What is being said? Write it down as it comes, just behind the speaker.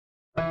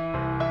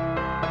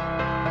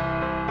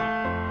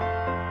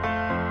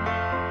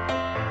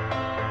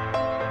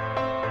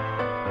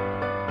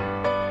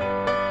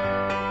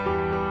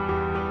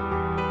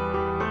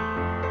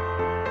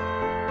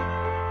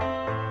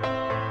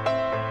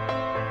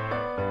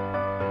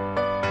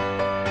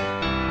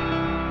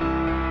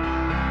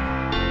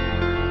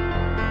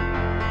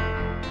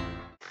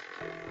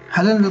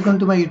Hello and welcome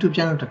to my YouTube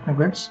channel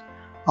Technocrats.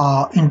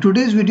 In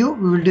today's video,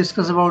 we will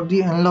discuss about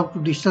the analog to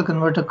digital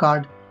converter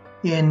card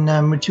in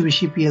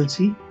Mitsubishi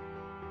PLC.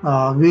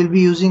 We will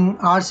be using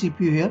our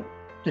CPU here,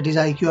 that is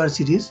IQR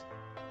series,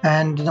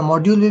 and the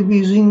module we will be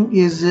using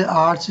is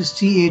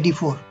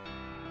R6084.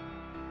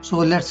 So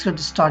let's get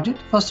started.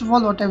 First of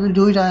all, what I will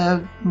do is I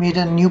have made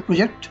a new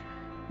project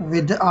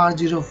with the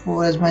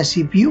R04 as my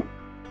CPU.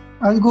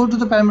 I will go to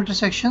the parameter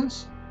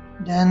sections,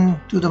 then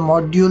to the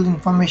module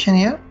information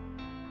here,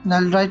 and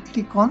I'll right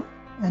click on,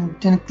 and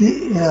then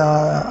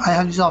I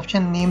have this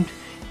option named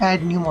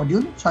add new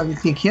module, so I will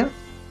click here.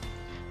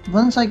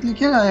 Once I click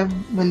here, I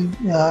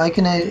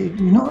can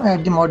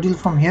add the module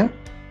from here.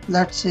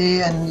 Let's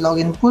say analog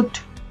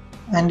input,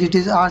 and it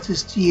is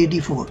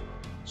R6084.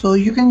 So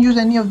you can use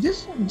any of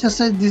this. Just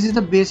as this is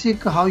the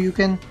basic how you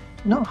can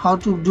how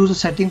to do the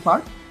setting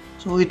part.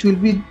 So it will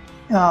be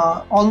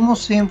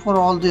almost same for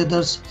all the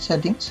other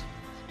settings.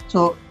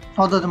 So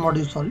all the other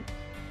modules, sorry.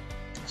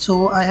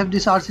 So I have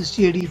this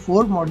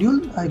R6084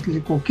 module. I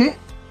click OK,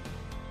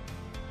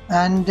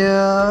 and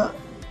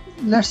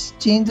let's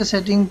change the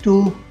setting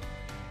to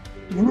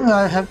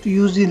I have to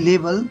use the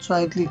label, so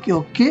I click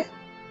OK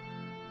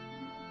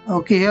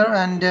here,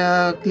 and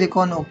click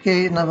on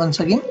OK now once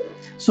again.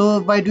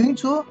 So by doing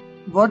so,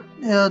 what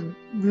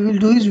we will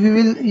do is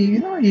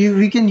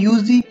we can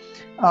use the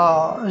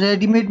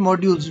ready-made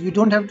modules. We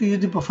don't have to use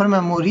the buffer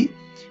memory.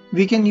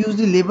 We can use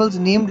the labels,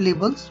 named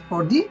labels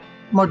for the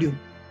module.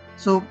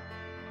 So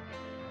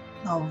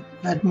now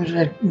let me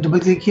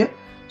double click here.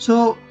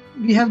 So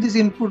we have this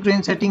input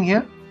range setting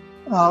here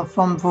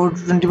from 4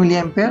 to 20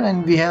 milliampere,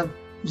 and we have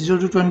 0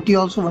 to 20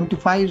 also, 1 to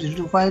 5, 0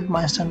 to 5,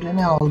 minus 10 and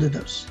all the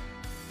others.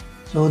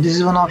 So this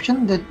is one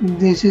option, that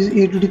this is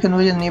A to D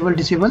conversion enable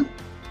disable,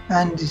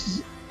 and this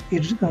is A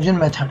to D conversion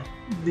method,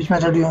 which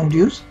method you want to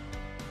use.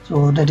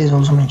 So that is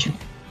also mentioned.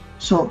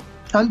 So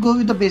I'll go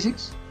with the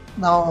basics.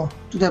 Now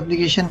to the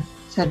application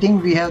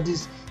setting, we have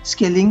this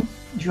scaling.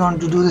 If you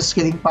want to do the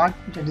scaling part,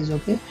 that is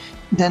okay.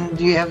 Then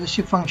we have the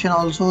shift function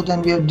also.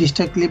 Then we have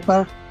digital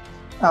clipper,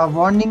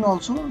 warning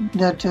also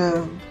that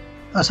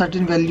a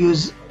certain value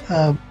is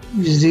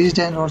raised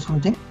and or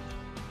something,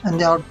 and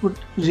the output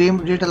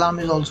rate alarm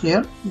is also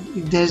here.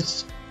 If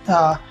there's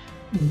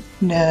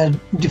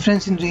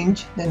difference in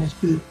range, then it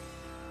will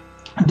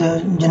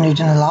generate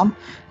an alarm.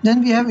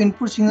 Then we have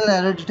input signal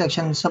error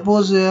detection.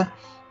 Suppose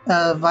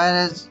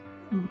whereas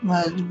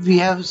we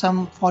have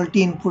some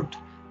faulty input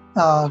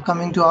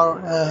coming to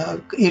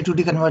our A to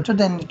D converter,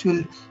 then it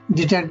will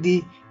detect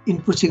the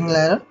input signal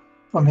error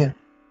from here.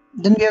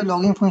 Then we have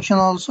logging function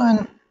also,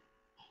 and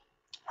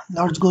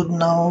let's go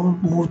now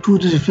move to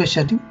the refresh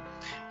setting.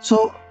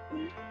 So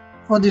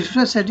for the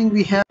refresh setting,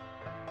 we have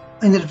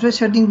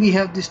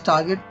this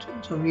target.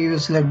 So we will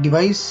select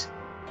device,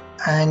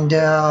 and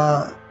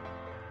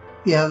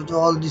we have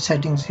all the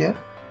settings here.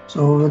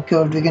 So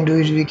what we can do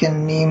is we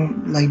can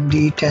name like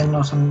D10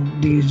 or some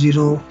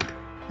D0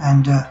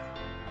 and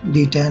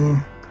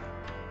D10.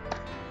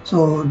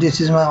 So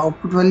this is my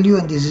output value,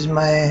 and this is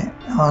my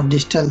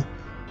digital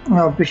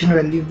operation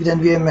value. Then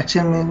we have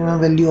maximum minimum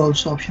value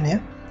also option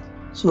here.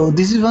 So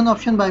this is one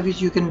option by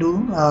which you can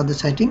do the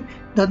setting.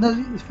 The other,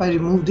 if I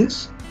remove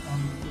this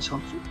and this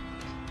also,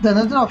 the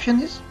another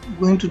option is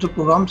going to the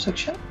program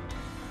section.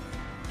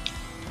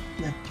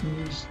 Let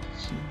me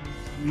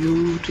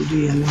view to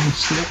the element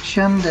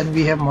selection. Then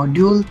we have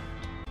module,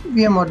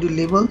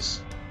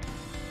 labels,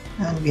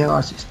 and we have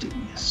R60.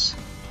 Yes.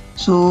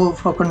 So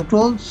for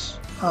controls,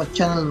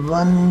 channel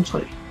 1,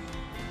 sorry.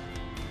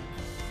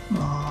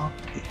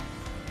 Okay.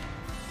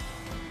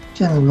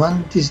 Channel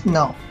 1 is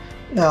now.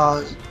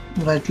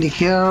 Right click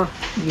here,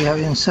 we have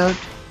insert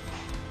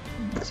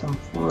some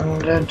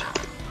 400.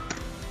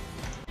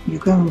 You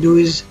can do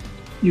is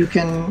you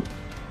can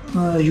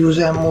use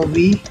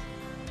MOV.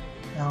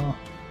 Now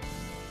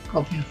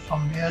copy it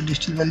from here,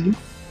 digital value,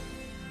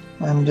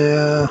 and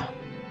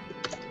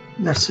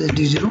let's say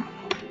D0.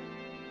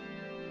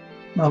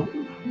 Now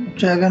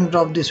drag and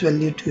drop this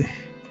value to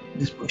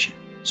this portion.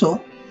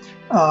 So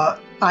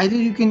either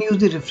you can use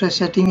the refresh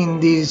setting in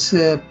this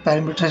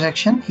parameter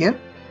section here,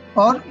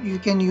 or you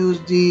can use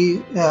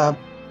the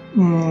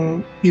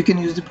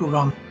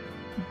program,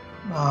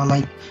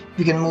 like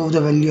we can move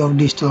the value of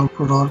digital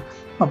output or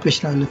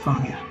operational value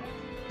from here,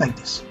 like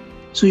this.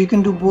 So you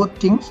can do both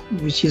things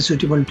which is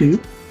suitable to you.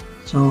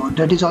 So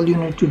that is all you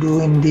need to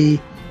do in the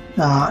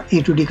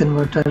A to D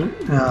converter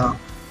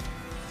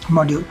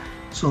module.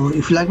 So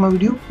if you like my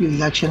video, please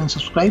like, share and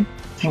subscribe.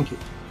 Thank you.